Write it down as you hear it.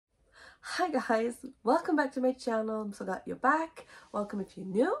Hi guys, welcome back to my channel. I'm so glad you're back. Welcome if you're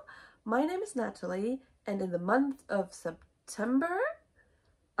new. My name is Natalie, and in the month of September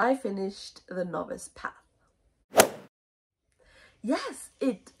I finished the Novice Path. Yes,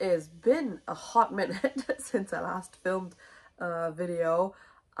 it has been a hot minute since I last filmed a video.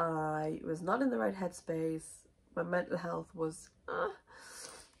 I was not in the right headspace. My mental health was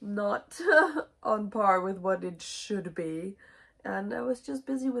not on par with what it should be, and I was just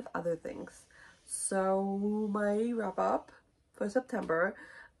busy with other things. So my wrap up for September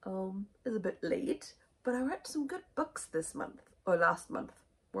is a bit late, but I read some good books this month, or last month.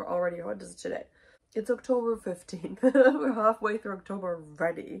 We're already, what is it today? It's October 15th. We're halfway through October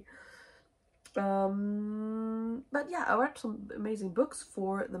already. But yeah, I read some amazing books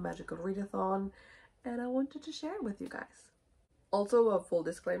for the Magical Readathon, and I wanted to share it with you guys. Also, a full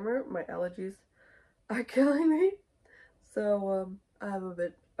disclaimer, my allergies are killing me, so I have a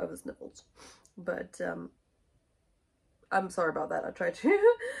bit of a sniffles, but I'm sorry about that. I try to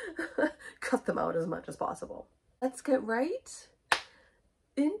cut them out as much as possible. Let's get right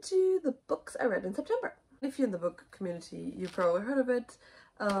into the books I read in September. If you're in the book community, you've probably heard of it.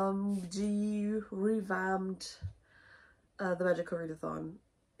 G revamped the Magical Readathon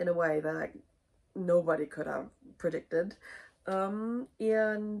in a way that nobody could have predicted. And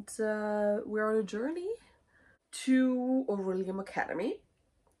we're on a journey to Orilium Academy,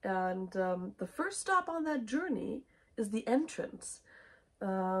 and the first stop on that journey is the entrance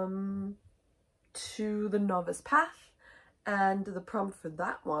to the Novice Path, and the prompt for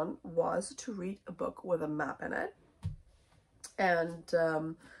that one was to read a book with a map in it. And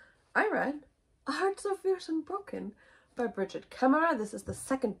I read Hearts Are Fierce and Broken by Bridget Camera. This is the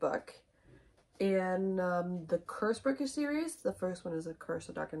second book in the Cursebreaker series. The first one is A Curse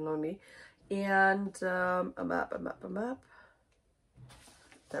of Dark and Lonely. And a map.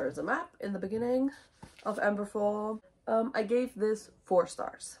 There is a map in the beginning of Emberfall. I gave this 4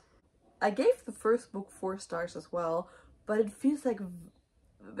 stars. I gave the first book 4 stars as well, but it feels like a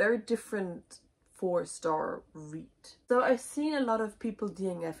very different 4-star read. So I've seen a lot of people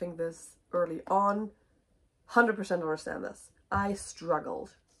DNFing this early on. 100% understand this. I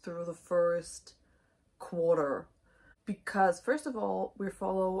struggled through the first quarter because, first of all, we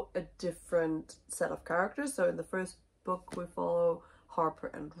follow a different set of characters. So in the first book we follow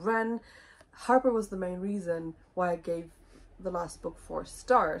Harper and Ren. Harper was the main reason why I gave the last book 4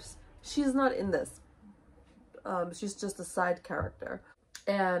 stars. She's not in this. She's just a side character.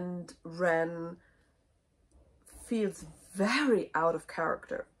 And Ren feels very out of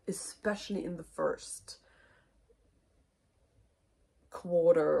character, especially in the first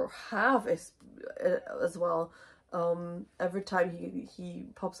quarter, half as well. Every time he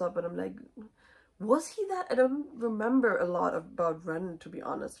pops up and I'm like, was he that? I don't remember a lot about Ren, to be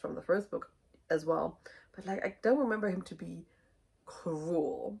honest, from the first book as well, but like I don't remember him to be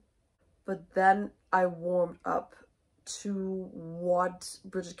cruel. But then I warmed up to what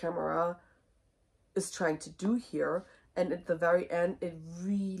Bridget Camera is trying to do here, and at the very end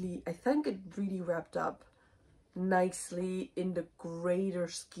I think it really wrapped up nicely in the greater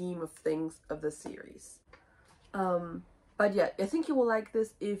scheme of things of the series. But yeah, I think you will like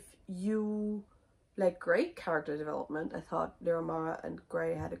this if you like great character development. I thought Liramara and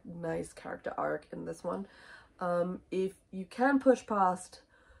Gray had a nice character arc in this one. If you can push past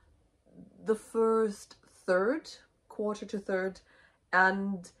the first quarter to third,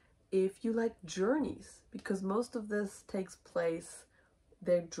 and if you like journeys, because most of this takes place,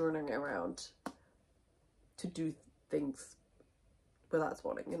 they're journeying around to do things without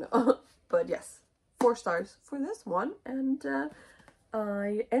spawning, you know. But yes, 4 stars for this one, and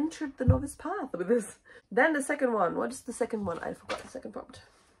I entered the Novice Path with this. Then the second one. What is the second one? I forgot the second prompt.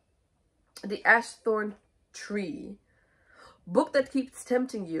 The Ashthorn Tree. Book that keeps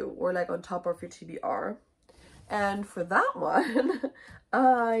tempting you, or like on top of your TBR. And for that one,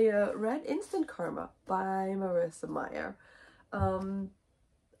 I read Instant Karma by Marissa Meyer.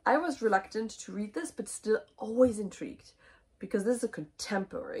 I was reluctant to read this, but still always intrigued, because this is a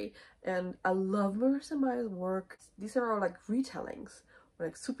contemporary, and I love Marissa Meyer's work. These are all like retellings, or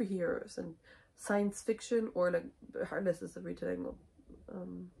like superheroes and science fiction, or like Heartless is a retelling of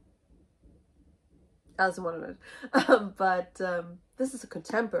Alice in Wonderland. But this is a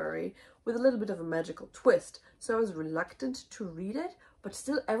contemporary with a little bit of a magical twist, so I was reluctant to read it, but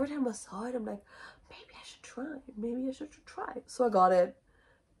still every time I saw it I'm like, maybe I should try. So I got it,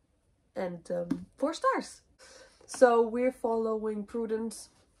 and 4 stars. So we're following Prudence,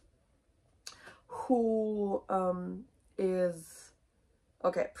 who is...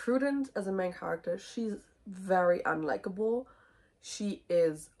 Okay, Prudence as a main character, she's very unlikable. She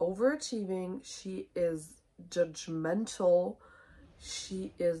is overachieving, she is judgmental,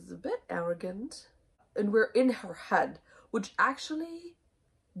 she is a bit arrogant, and we're in her head, which actually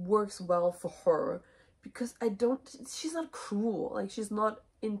works well for her because she's not cruel, like she's not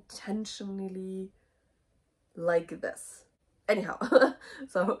intentionally like this. Anyhow,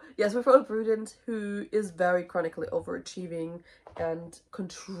 so yes, we follow Prudence, who is very chronically overachieving and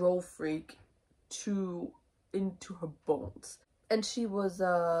control freak into her bones. And she was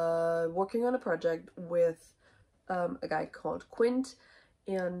working on a project with a guy called Quint,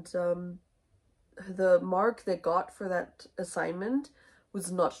 and the mark they got for that assignment was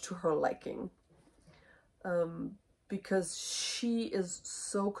not to her liking. Because she is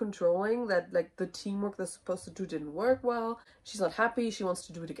so controlling that like the teamwork they're supposed to do didn't work well. She's not happy, she wants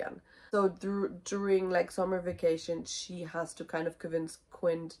to do it again. So during like summer vacation, she has to kind of convince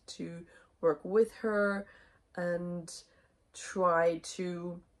Quint to work with her and try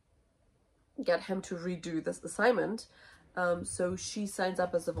to get him to redo this assignment. So she signs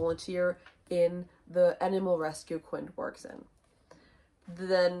up as a volunteer in the animal rescue Quint works in.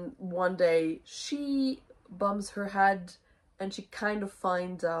 Then one day she bumps her head and she kind of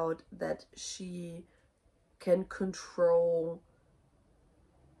finds out that she can control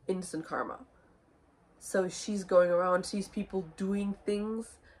instant karma. So she's going around, sees people doing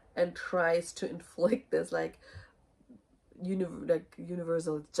things and tries to inflict this like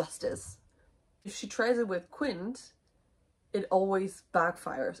universal justice. If she tries it with Quint, it always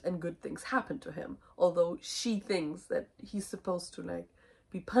backfires and good things happen to him, although she thinks that he's supposed to like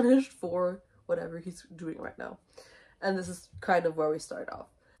be punished for whatever he's doing right now. And this is kind of where we start off.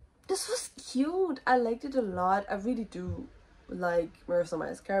 This was cute. I liked it a lot. I really do like Marissa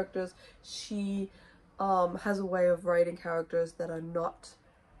Meyer's characters. She has a way of writing characters that are not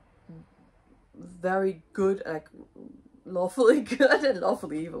very good, like lawfully good and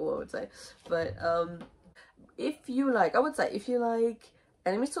lawfully evil, I would say. But if you like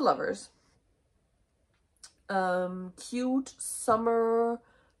enemies to lovers, cute summer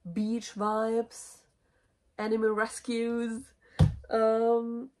beach vibes, animal rescues,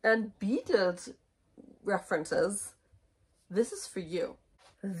 and Beat It references, this is for you.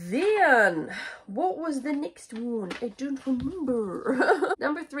 Then, what was the next one? I don't remember.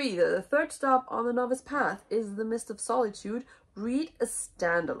 Number 3, the third stop on the Novice Path is The Mist of Solitude. Read a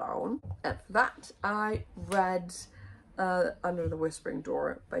standalone. And for that, I read Under the Whispering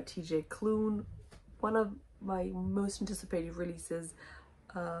Door by TJ Klune, one of my most anticipated releases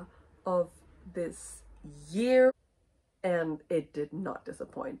of this year, and it did not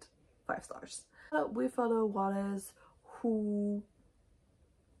disappoint. 5 stars. We follow Wallace, who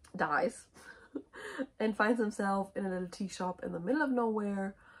dies and finds himself in a little tea shop in the middle of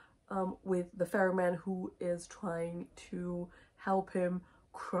nowhere with the ferryman who is trying to help him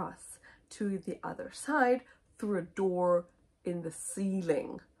cross to the other side through a door in the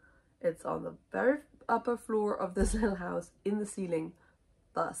ceiling. It's on the very upper floor of this little house in the ceiling,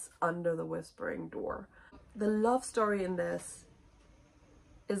 thus Under the Whispering Door. The love story in this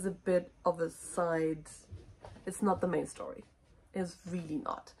is a bit of a side. It's not the main story. It's really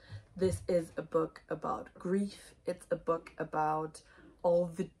not. This is a book about grief. It's a book about all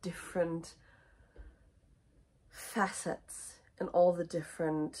the different facets and all the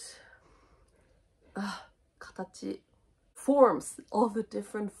different forms, all the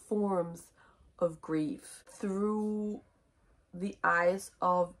different forms of grief through the eyes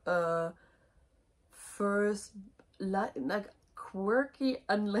of a first like quirky,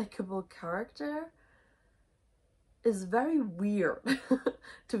 unlikable character. Is very weird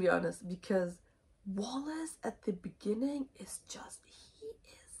to be honest, because Wallace at the beginning is just,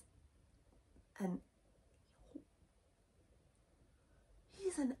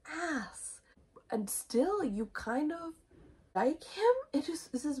 he's an ass, and still you kind of like him. It just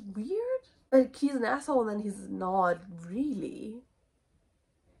is this weird, like he's an asshole and then he's not really.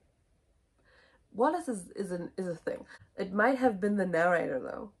 Wallace is a thing. It might have been the narrator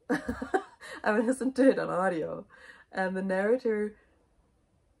though. I listened to it on audio, and the narrator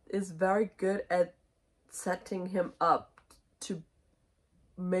is very good at setting him up to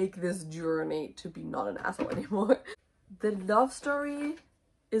make this journey to be not an asshole anymore. The love story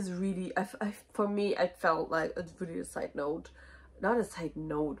is really, for me, I felt like it's really a side note. Not a side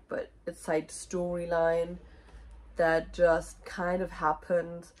note, but a side storyline that just kind of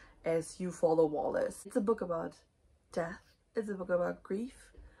happens as you follow Wallace. It's a book about death. It's a book about grief.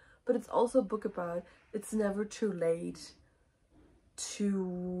 But it's also a book about it's never too late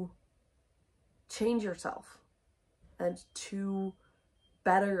to change yourself and to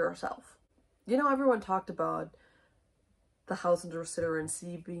better yourself. You know, everyone talked about the house under the Consider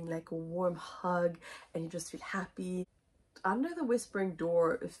Sea being like a warm hug and you just feel happy. Under the Whispering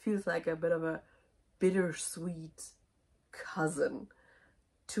Door, it feels like a bit of a bittersweet cousin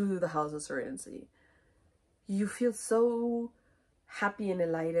to the House of Serenity. You feel so happy and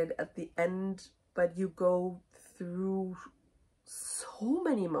elated at the end, but you go through so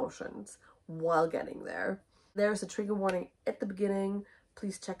many emotions while getting there. There's a trigger warning at the beginning.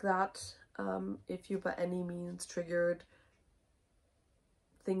 Please check that if you by any means triggered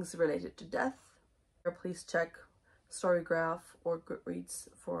things related to death. Or please check Storygraph or Goodreads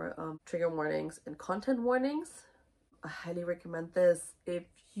for trigger warnings and content warnings. I highly recommend this if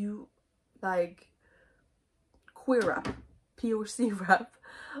you like queer rap, POC rap,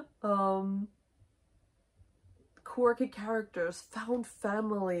 quirky characters, found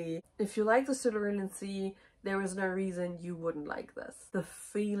family. If you like the Silurian Sea, there is no reason you wouldn't like this. The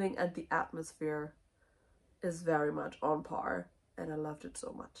feeling and the atmosphere is very much on par, and I loved it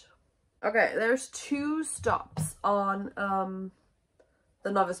so much. Okay, there's 2 stops on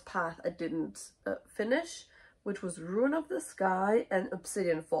the Novice Path I didn't finish, which was Ruin of the Sky and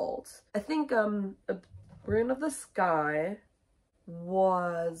Obsidian Falls. I think Ruin of the Sky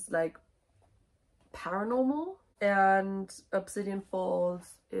was like paranormal, and Obsidian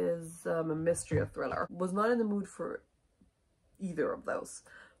Falls is a mystery or thriller. Was not in the mood for either of those,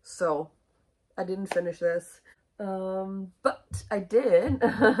 so I didn't finish this. But I did.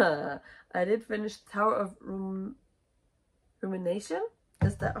 I did finish Tower of Rumination.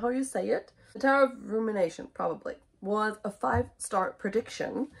 Is that how you say it? The Tower of Rumination probably was a 5-star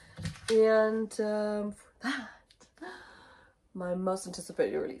prediction, and for that, my most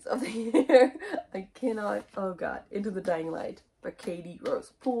anticipated release of the year. I cannot. Oh god, Into the Dying Light by Katie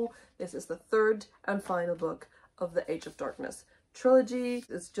Rose Poole. This is the 3rd and final book of the Age of Darkness trilogy.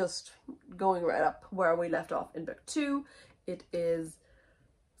 It's just going right up where we left off in book 2. It is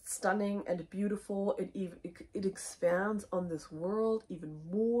stunning and beautiful. It expands on this world even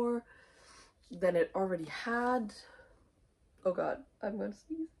more than it already had. Oh god, I'm gonna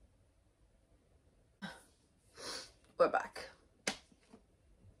sneeze. We're back.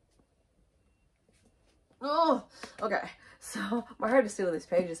 Oh, okay. So my heart is still in these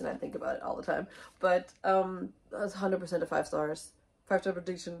pages and I think about it all the time. But that's 100% of 5 stars. 5-star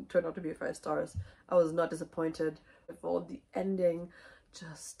prediction turned out to be 5 stars. I was not disappointed. For the ending,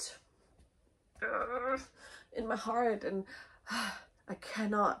 just in my heart, and I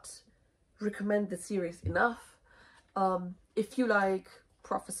cannot recommend the series enough. If you like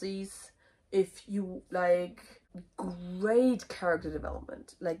prophecies, if you like great character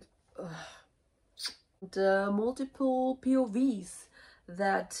development, like the multiple POVs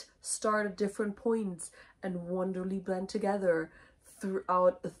that start at different points and wonderfully blend together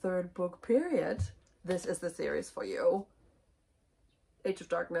throughout the 3rd book period, this is the series for you. Age of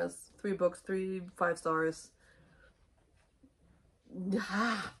Darkness, 3 books, 5 stars.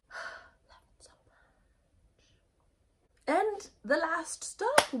 Ah, love it so much. And the last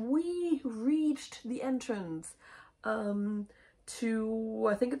stop, we reached the entrance to,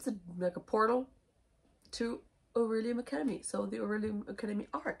 I think it's like a portal to Orilium Academy, so the Orilium Academy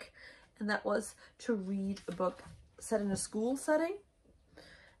arc, and that was to read a book set in a school setting.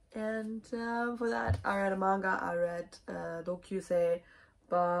 And for that, I read a manga. I read Dokyusei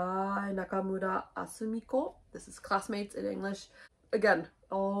by Nakamura Asumiko. This is Classmates in English. Again,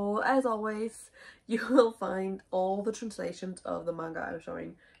 as always, you will find all the translations of the manga I'm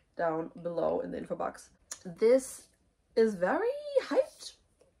showing down below in the info box. This is very hyped.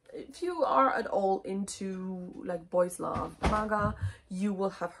 If you are at all into like boys love manga, you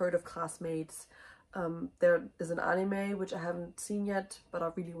will have heard of Classmates. There is an anime which I haven't seen yet, but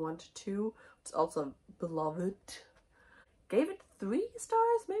I really want to. It's also beloved. Gave it 3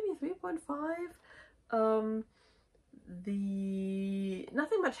 stars, maybe 3.5.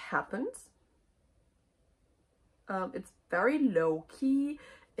 Nothing much happens. It's very low key.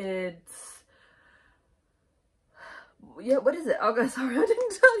 It's, yeah, what is it? Oh, sorry, I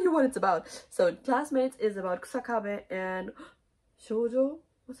didn't tell you what it's about. So Classmates is about Kusakabe and Shoujo.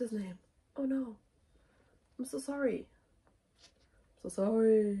 What's his name? Oh no, I'm so sorry. So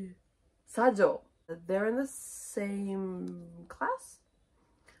sorry. Sajo. They're in the same class,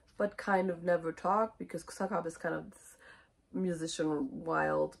 but kind of never talk because Kusakabe is kind of this musician,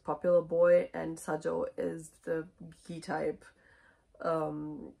 wild, popular boy, and Sajo is the geeky type,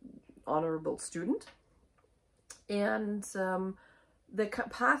 honorable student. And the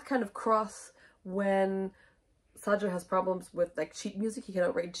path kind of cross when Sajo has problems with like sheet music. He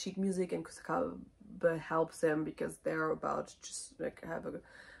cannot read sheet music, and Kusakabe helps him because they're about to just like have a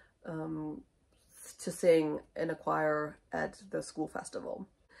asked to sing in a choir at the school festival.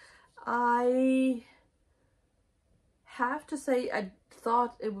 I have to say I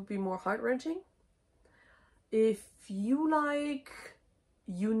thought it would be more heart-wrenching. If you like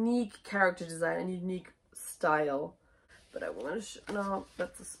unique character design and unique style, but I want to no,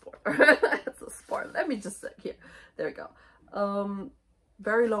 that's a spoiler. That's a spoiler. Let me just say here. There we go.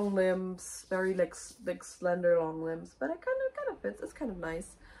 Very long limbs, very like slender long limbs, but it kind of fits. It's kind of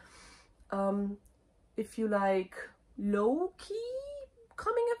nice. If you like low-key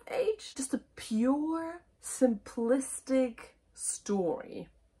coming of age, just a pure simplistic story,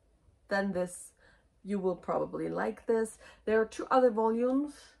 then this, you will probably like this. There are 2 other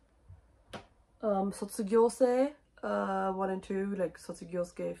volumes, Sotsugyose 1 and 2, like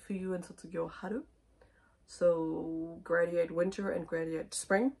Sotsugyose Fuyu and Sotsugyo Haru, so graduate winter and graduate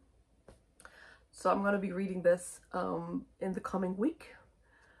spring. So I'm gonna be reading this in the coming week,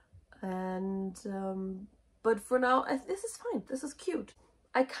 and but for now this is fine. This is cute.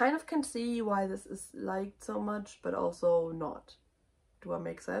 I kind of can see why this is liked so much, but also not. Do I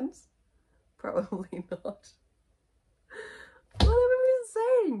make sense? Probably not. What am I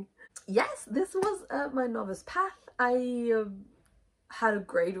saying? Yes, this was my Novice Path. I had a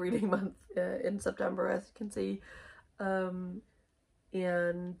great reading month in September, as you can see. And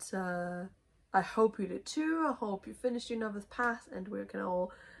I hope you did too. I hope you finished your Novice Path and we can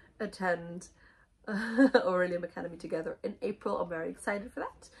all attend Orilium Academy together in April. I'm very excited for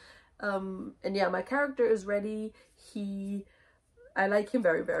that. And yeah, my character is ready. I like him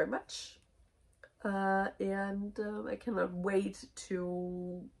very, very much. And I cannot wait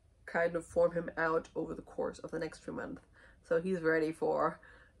to kind of form him out over the course of the next few months. So he's ready for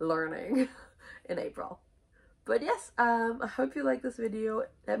learning in April. But yes, I hope you like this video.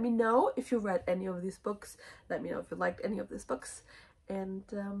 Let me know if you read any of these books. Let me know if you liked any of these books. And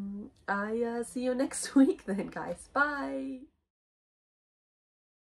I see you next week then, guys. Bye!